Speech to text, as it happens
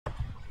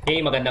Hey,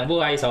 magandang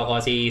buhay. So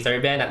ako si Sir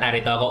Ben at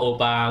narito ako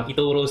upang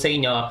ituro sa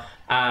inyo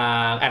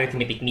ang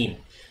arithmetic mean.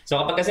 So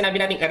kapag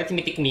sinabi natin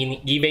arithmetic mean,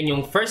 given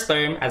yung first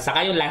term at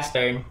saka yung last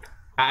term,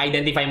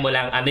 identify mo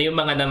lang ano yung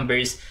mga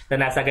numbers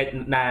na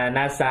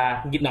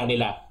nasa gitna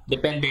nila.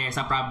 Depende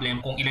sa problem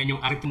kung ilan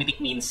yung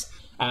arithmetic means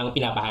ang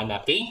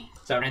pinapahanap. Okay?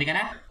 So ready ka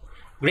na?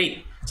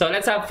 Great. So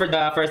let's have for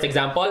the first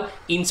example,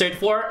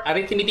 insert 4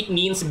 arithmetic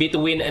means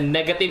between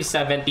negative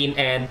 17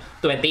 and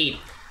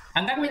 28.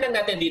 Ang gagawin lang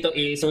natin dito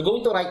is we're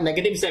going to write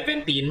negative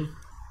 17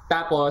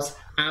 tapos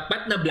 4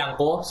 na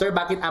blanco. Sir,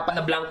 bakit 4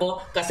 na blanco?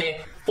 Kasi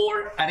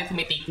 4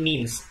 arithmetic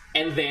means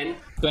and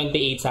then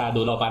 28 sa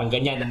dulo. Parang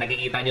ganyan na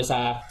nakikita nyo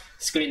sa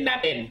screen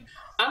natin.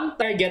 Ang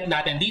target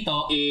natin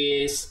dito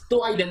is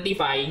to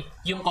identify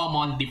yung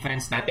common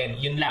difference natin.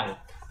 Yun lang.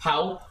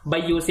 How?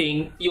 By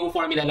using yung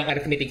formula ng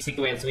arithmetic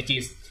sequence which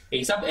is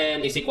a sub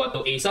n is equal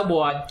to a sub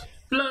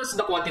 1 plus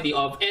the quantity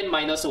of n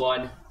minus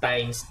 1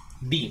 times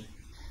d.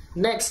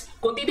 Next,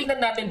 kung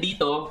titignan natin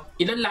dito,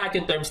 ilan lahat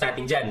yung terms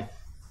natin dyan?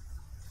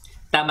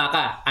 Tama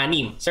ka,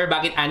 6. Sir,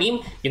 bakit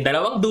 6? Yung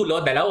dalawang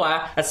dulo,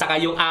 dalawa, at saka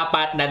yung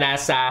 4 na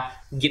nasa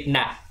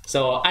gitna.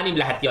 So, 6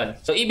 lahat yon.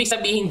 So, ibig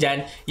sabihin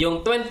dyan,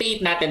 yung 28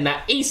 natin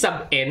na a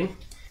sub n,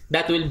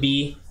 that will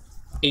be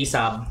a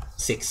sub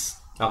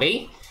 6.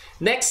 Okay?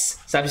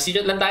 Next,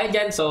 substitute lang tayo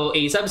dyan. So,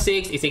 a sub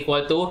 6 is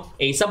equal to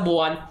a sub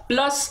 1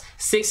 plus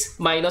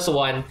 6 minus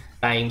 1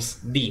 times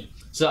d.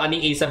 So,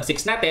 anong a sub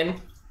 6 natin?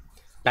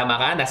 Tama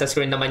ka, nasa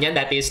screen naman yan.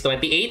 That is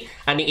 28.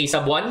 Anong a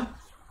sub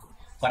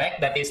 1?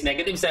 Correct. That is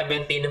negative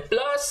 17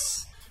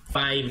 plus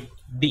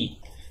 5d.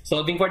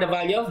 Solving for the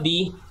value of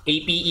d,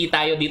 APE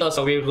tayo dito.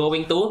 So we're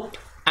going to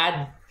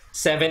add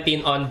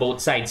 17 on both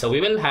sides. So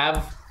we will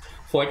have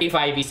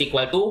 45 is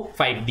equal to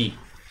 5d.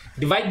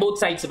 Divide both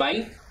sides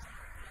by,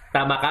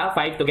 tama ka,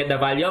 5 to get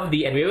the value of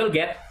d and we will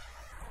get,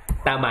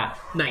 tama,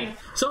 9.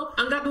 So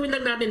ang gagawin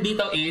lang natin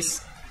dito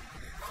is,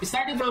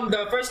 starting from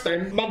the first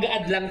term,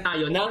 mag-add lang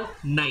tayo ng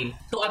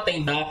 9 to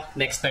attain the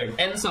next term.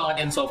 And so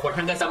on and so forth.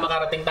 Hanggang sa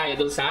makarating tayo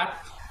dun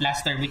sa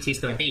last term which is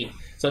 28.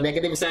 So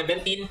negative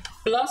 17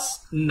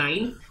 plus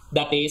 9,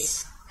 that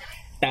is,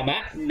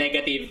 tama,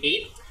 negative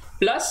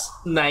 8 plus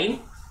 9,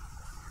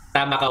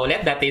 tama ka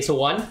ulit, that is 1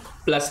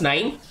 plus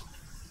 9,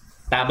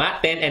 tama,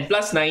 10 and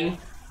plus 9,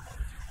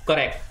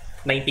 correct,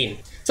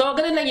 19. So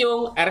ganun lang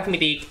yung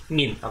arithmetic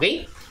mean.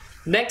 Okay?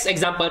 Next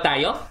example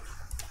tayo.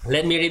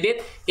 Let me read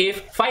it.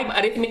 If 5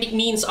 arithmetic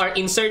means are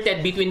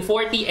inserted between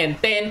 40 and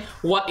 10,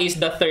 what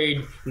is the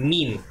third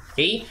mean?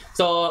 Okay?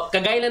 So,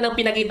 kagaya lang ng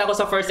pinakita ko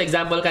sa first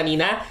example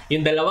kanina,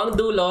 yung dalawang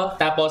dulo,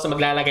 tapos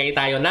maglalagay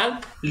tayo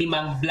ng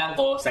 5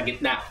 blanco sa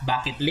gitna.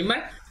 Bakit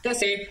 5?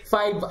 Kasi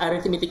 5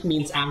 arithmetic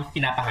means ang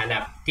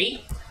pinapahanap.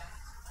 Okay?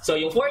 So,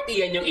 yung 40,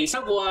 yan yung a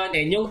sub 1,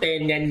 and yung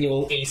 10, yan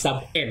yung a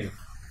sub n.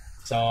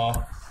 So,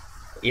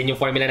 yan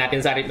yung formula natin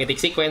sa arithmetic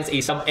sequence.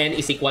 A sub n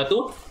is equal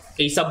to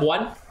a sub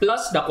 1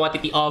 plus the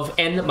quantity of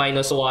n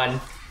minus 1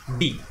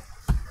 d.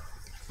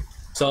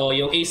 So,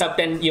 yung a sub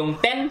 10, yung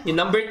 10, yung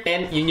number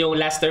 10, yun yung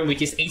last term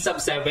which is a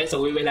sub 7.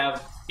 So, we will have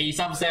a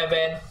sub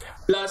 7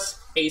 plus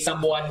a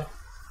sub 1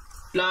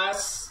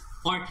 plus,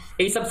 or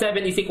a sub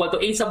 7 is equal to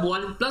a sub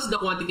 1 plus the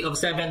quantity of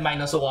 7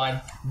 minus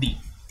 1 d.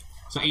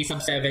 So, a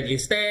sub 7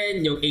 is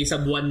 10, yung a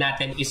sub 1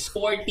 natin is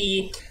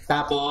 40,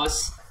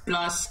 tapos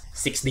plus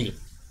 6d.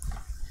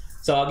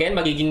 So again,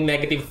 magiging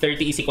negative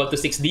 30 is equal to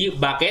 6d.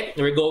 Bakit?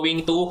 We're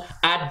going to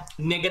add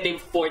negative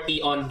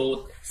 40 on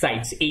both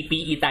sides.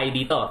 APE tayo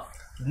dito.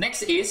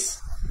 Next is,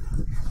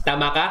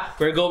 tama ka,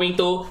 we're going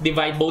to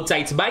divide both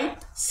sides by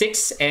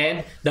 6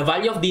 and the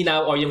value of d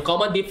now or yung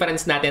common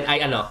difference natin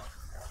ay ano?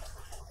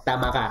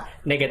 Tama ka,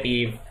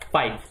 negative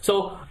 5.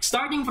 So,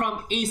 starting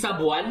from a sub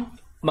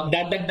 1,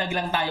 magdadagdag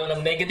lang tayo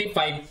ng negative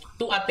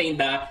 5 to attain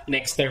the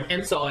next term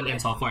and so on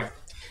and so forth.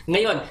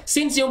 Ngayon,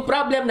 since yung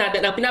problem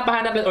natin, ang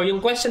pinapahanap lang, or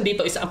yung question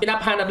dito is, ang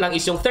pinapahanap lang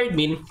is yung third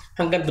mean,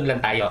 hanggang dun lang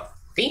tayo.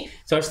 Okay?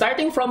 So,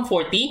 starting from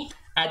 40,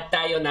 add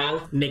tayo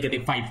ng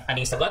negative 5.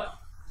 Anong sagot?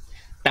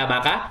 Tama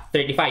ka?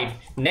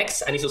 35.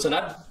 Next, anong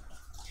susunod?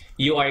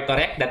 You are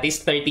correct. That is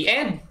 30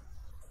 and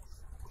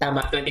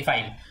tama,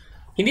 25.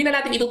 Hindi na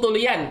natin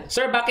itutuloy yan.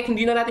 Sir, bakit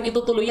hindi na natin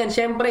itutuloy yan?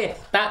 Siyempre,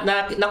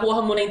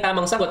 nakuha mo na yung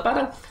tamang sagot.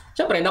 Parang,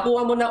 siyempre,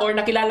 nakuha mo na or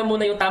nakilala mo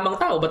na yung tamang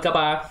tao. Ba't ka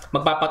pa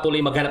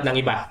magpapatuloy maghanap ng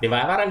iba?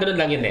 Diba? Parang ganun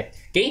lang yun eh.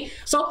 Okay?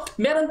 So,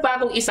 meron pa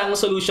akong isang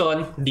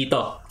solution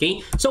dito. Okay?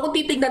 So, kung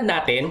titignan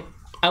natin,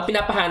 ang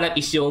pinapahanap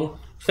is yung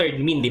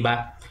third mean,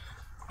 diba?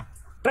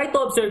 Try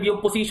to observe yung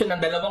position ng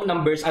dalawang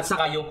numbers at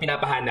saka yung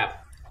pinapahanap.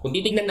 Kung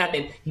titignan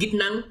natin,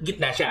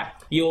 gitna siya.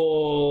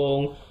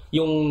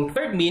 Yung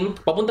third mean,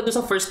 papunta doon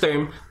sa first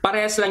term,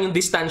 parehas lang yung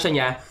distansya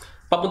niya,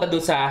 papunta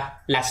doon sa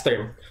last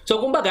term. So,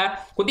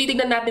 kumbaga, kung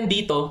titignan natin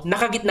dito,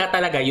 nakagitna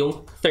talaga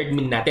yung third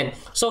mean natin.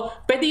 So,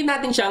 pwede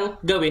natin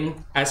siyang gawin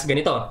as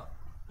ganito.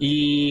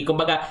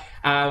 Kumbaga,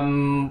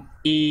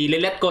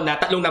 i-let ko na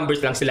tatlong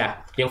numbers lang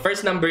sila. Yung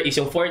first number is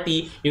yung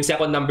 40, yung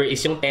second number is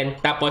yung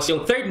 10, tapos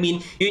yung third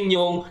mean, yun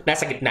yung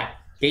nasa gitna.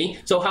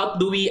 Okay? So, how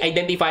do we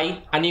identify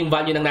ano yung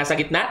value ng nasa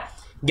gitna?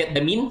 Get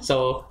the mean.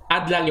 So,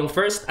 add lang yung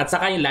first at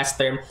saka yung last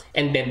term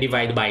and then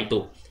divide by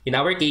 2. In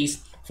our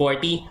case,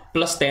 40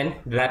 plus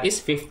 10, that is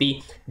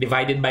 50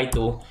 divided by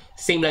 2.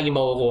 Same lang yung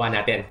makukuha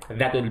natin.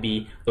 That will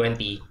be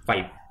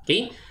 25.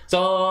 Okay? So,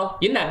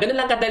 yun na. Ganun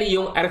lang kadali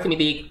yung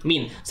arithmetic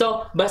mean.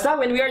 So, basta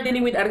when we are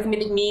dealing with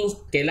arithmetic means,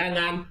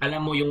 kailangan,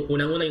 alam mo yung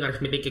unang-una yung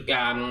arithmetic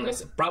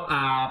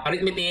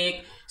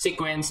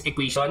sequence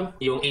equation.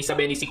 Yung a sub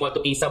n is equal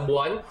to a sub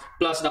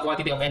 1 plus the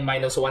quantity of n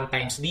minus 1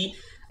 times d.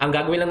 Ang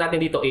gagawin lang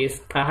natin dito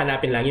is,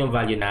 hahanapin lang yung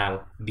value ng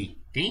b.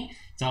 Okay?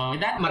 So, with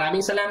that,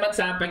 maraming salamat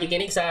sa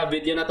pakikinig sa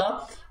video na to.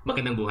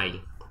 Magandang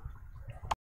buhay.